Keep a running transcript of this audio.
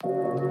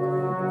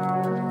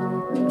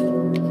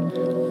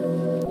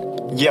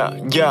Yeah.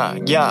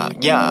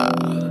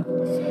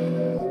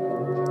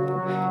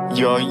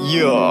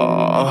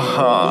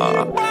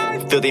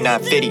 Filthy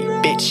 950,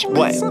 bitch,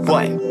 what?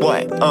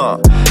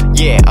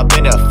 Yeah, I've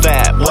been in a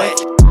fat,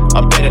 what?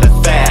 I've been in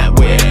a fat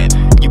whip.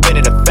 You been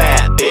in a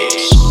fat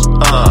bitch,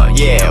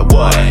 yeah,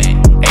 what?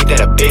 Ain't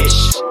that a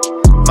bitch?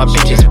 My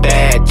bitch is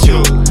bad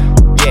too,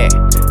 yeah,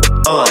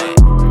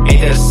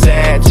 ain't that a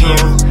sad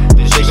tune?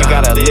 Shit you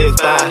gotta live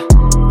by,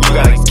 you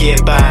gotta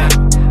get by.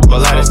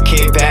 Well, I just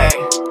kick back,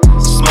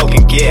 smoke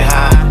and get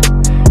high.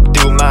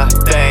 Do my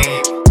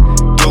thing,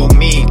 do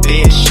me,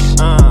 bitch.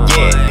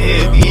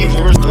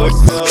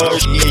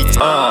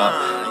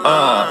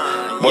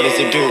 What does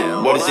it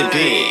do? What does it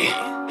be?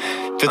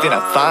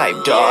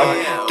 15.5, dog.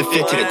 The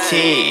 5 to the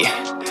T.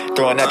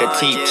 Throwing out the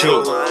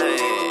T2.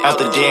 Out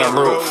the damn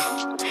roof.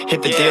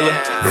 Hit the dealer.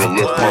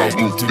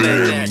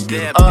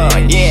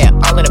 Yeah,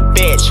 all in a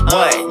bitch.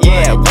 What?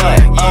 Yeah,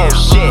 what? Oh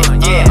shit.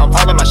 Yeah, I'm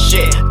all in my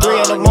shit. 3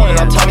 in the morning,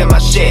 I'm talking my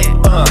shit.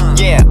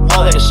 Yeah,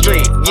 all in the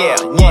street. Yeah,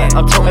 what?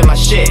 I'm talking my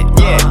shit.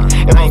 Yeah,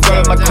 if I'm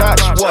grabbing my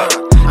crotch, what?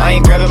 I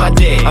ain't grabbing my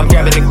dick. I'm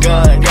grabbing the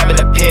gun, grabbing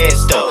the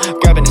pistol,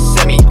 grabbing the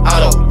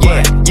semi-auto.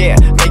 Yeah.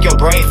 Make your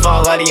brain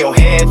fall out of your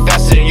head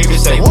faster than you can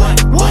say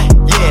what?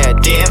 Yeah,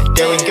 damn,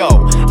 there we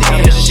go.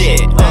 Talking the shit.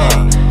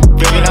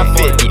 Feeling I'm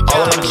 50,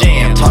 all in the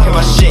jam, talking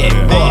my shit.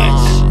 What?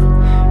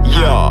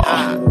 Yo,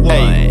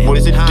 hey, what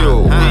does it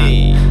do?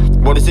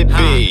 What does it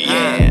be?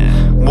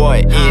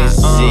 What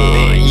is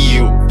it,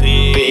 you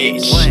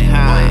bitch?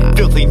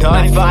 Filthy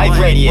 95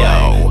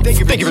 Radio. Thank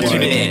you for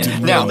tuning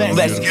in. Now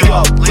let's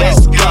go,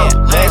 let's get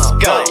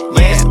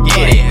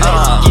it.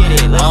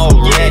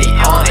 Already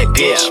on it,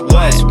 bitch.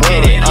 What's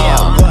with it?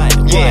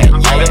 Yeah,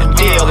 all in the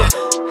dealer.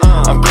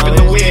 I'm gripping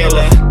the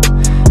wheeler.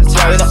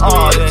 Tired of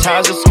all the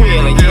times of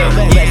squealing. Yeah,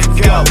 let's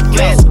go,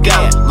 let's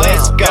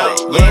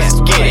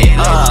get it.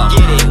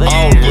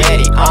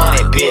 Already on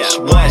it, bitch.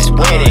 What's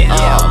with it?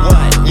 Yeah,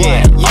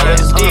 all in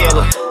the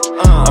dealer.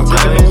 I'm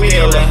gripping the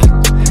wheeler.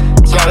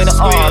 Tired of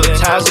all the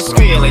times of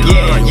squealing.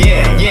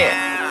 Yeah.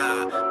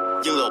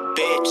 You little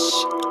bitch.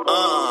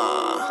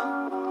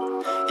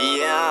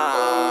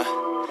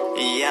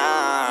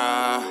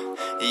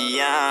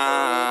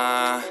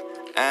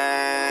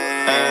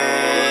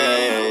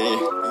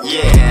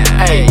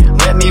 Hey,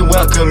 let me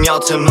welcome y'all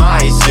to my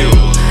zoo.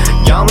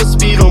 Y'all must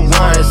be the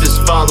ones that's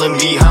falling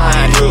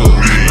behind. Who?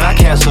 My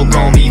castle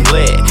gon' be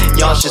lit.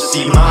 Y'all should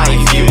see my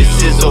view.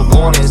 This is a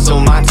warning, so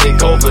my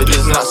takeover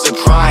does not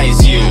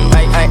surprise you.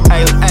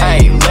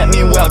 Hey, let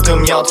me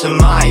welcome y'all to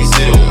my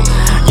zoo.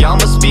 Y'all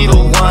must be the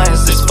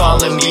ones that's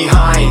falling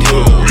behind.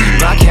 Who?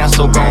 My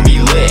castle gon' be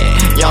lit.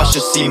 Y'all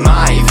should see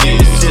my view.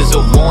 This is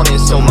a warning,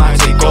 so my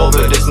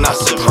takeover does not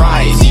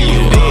surprise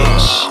you,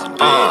 bitch.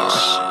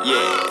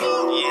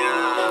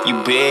 You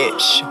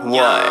bitch,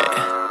 what?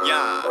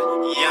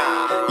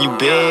 You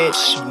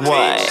bitch,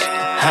 what?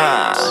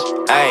 Huh?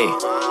 Ay.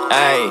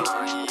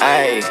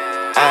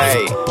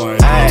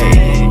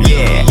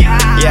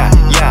 Yeah.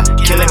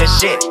 Killing the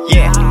shit,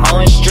 yeah. All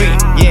in the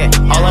street, yeah.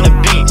 All on the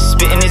beat,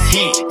 spitting this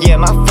heat. Yeah,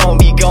 my phone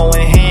be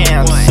going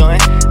ham, son.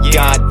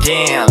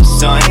 Goddamn,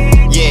 son.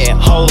 Yeah,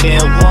 hole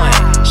in one,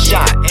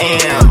 shot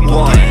and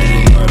one.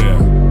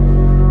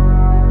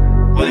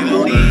 What it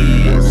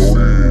is?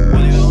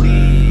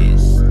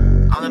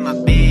 All in my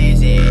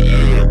biz,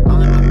 yeah.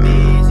 All in my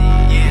biz,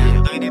 yeah.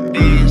 Look at the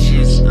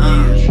bitches,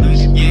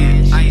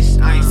 yeah. Ice,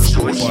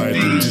 switch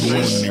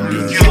bitches.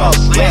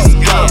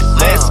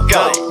 Let's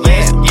go,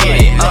 let's get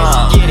it.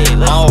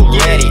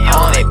 Already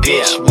on it,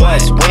 bitch.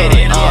 What's with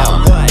it? Yeah,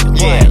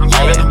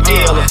 all in the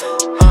dealer.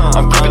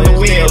 I'm gripping the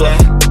wheeler.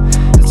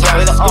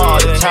 Tired of all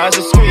the times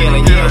of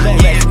squealing. Yeah,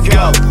 let's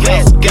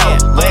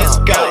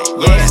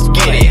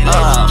get it.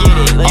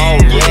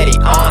 Already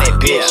on it,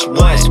 bitch.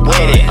 What's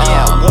with it?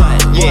 Yeah,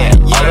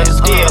 all in the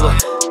dealer.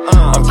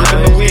 I'm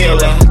gripping the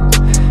wheeler.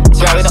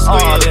 Tired of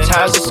all the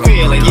times of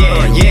squealing.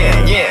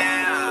 Yeah.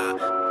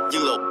 You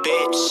little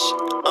bitch.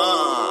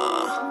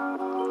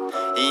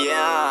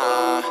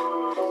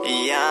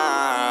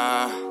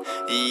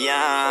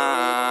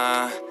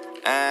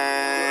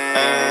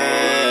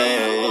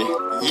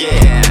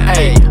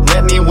 Hey,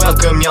 let me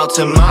welcome y'all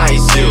to my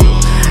zoo.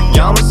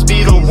 Y'all must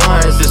be the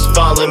ones that's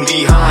falling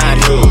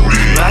behind. Who?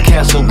 My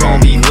castle gon'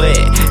 be lit.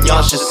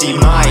 Y'all should see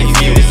my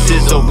view. This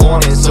is a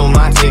warning, so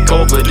my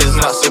takeover does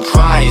not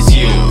surprise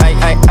you.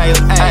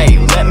 Hey,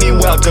 let me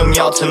welcome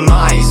y'all to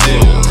my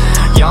zoo.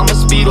 Y'all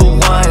must be the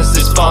ones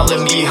that's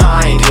falling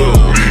behind. Who?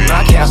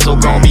 My castle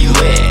gon' be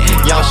lit.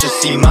 Y'all should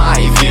see my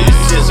view.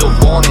 This is a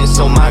warning,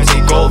 so my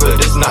takeover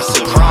does not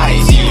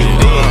surprise you,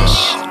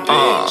 bitch.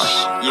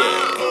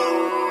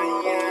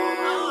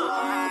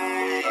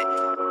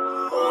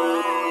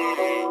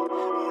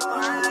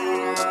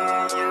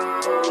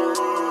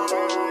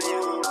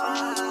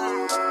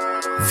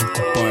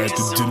 Выкупай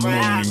это дерьмо,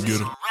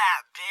 нигер.